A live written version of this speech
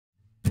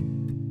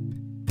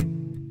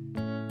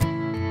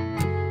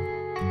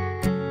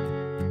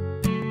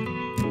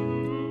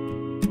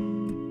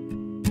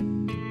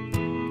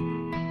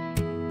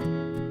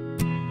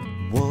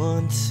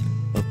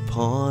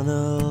upon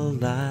a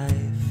life.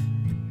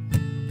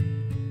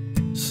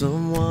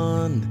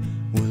 Someone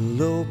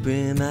will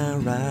open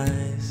our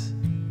eyes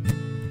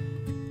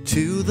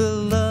to the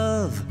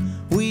love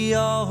we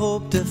all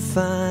hope to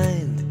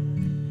find.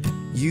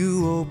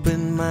 You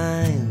open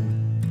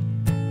mine,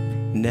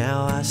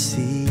 now I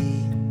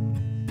see.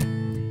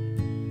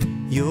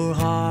 Your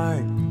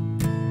heart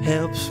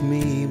helps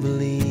me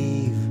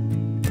believe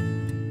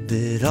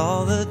that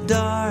all the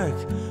dark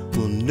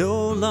will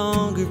no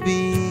longer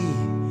be.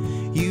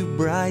 You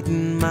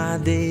brighten my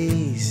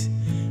days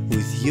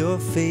with your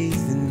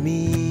faith in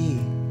me.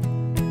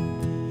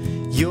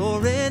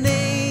 You're an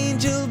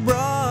angel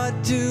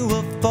brought to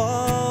a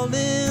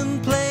fallen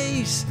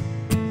place,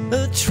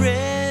 a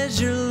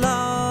treasure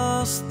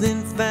lost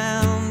and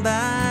found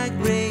by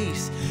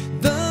grace.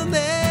 The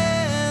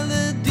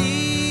melody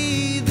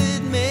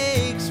that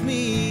makes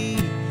me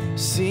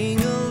sing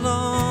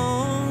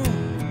along.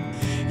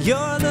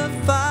 You're the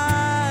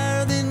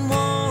fire that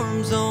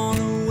warms on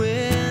a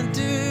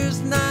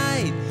winter's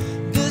night,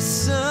 the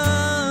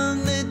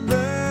sun that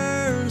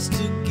burns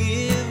to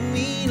give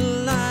me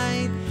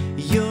light.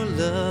 Your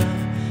love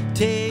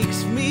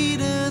takes me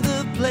to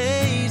the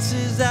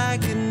places I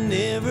can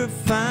never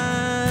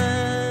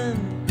find.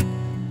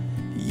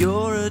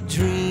 You're a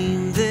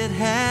dream that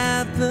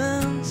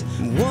happens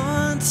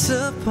once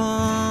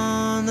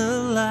upon a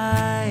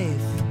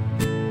life.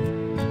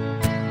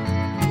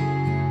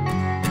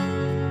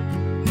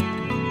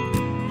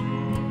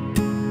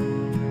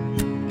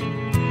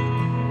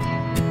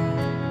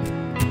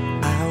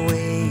 I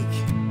wake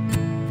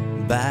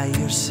by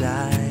your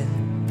side,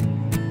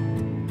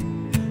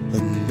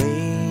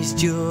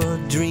 amazed your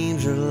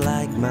dreams are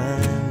like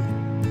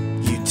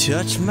mine. You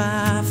touch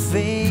my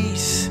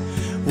face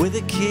with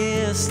a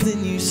kiss,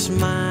 then you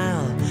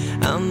smile.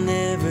 I'll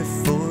never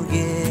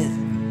forget.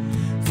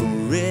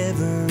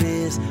 Forever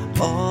is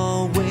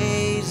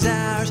always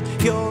ours.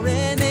 You're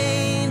an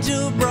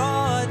angel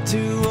brought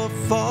to a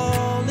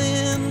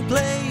fallen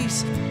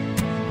place,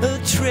 a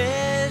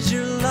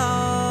treasure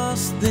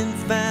lost and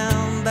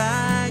found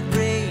by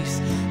grace.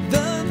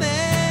 The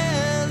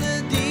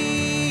melody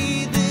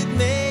that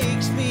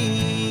makes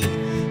me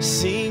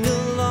sing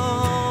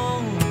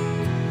along.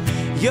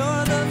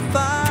 You're the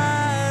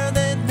fire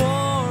that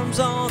warms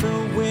on a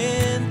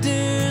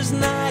winter's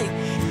night,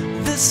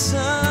 the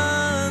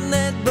sun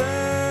that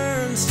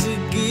burns to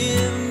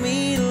give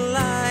me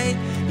light.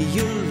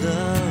 Your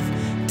love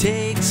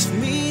takes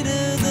me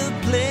to the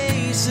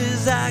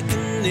places I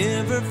can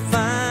never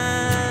find.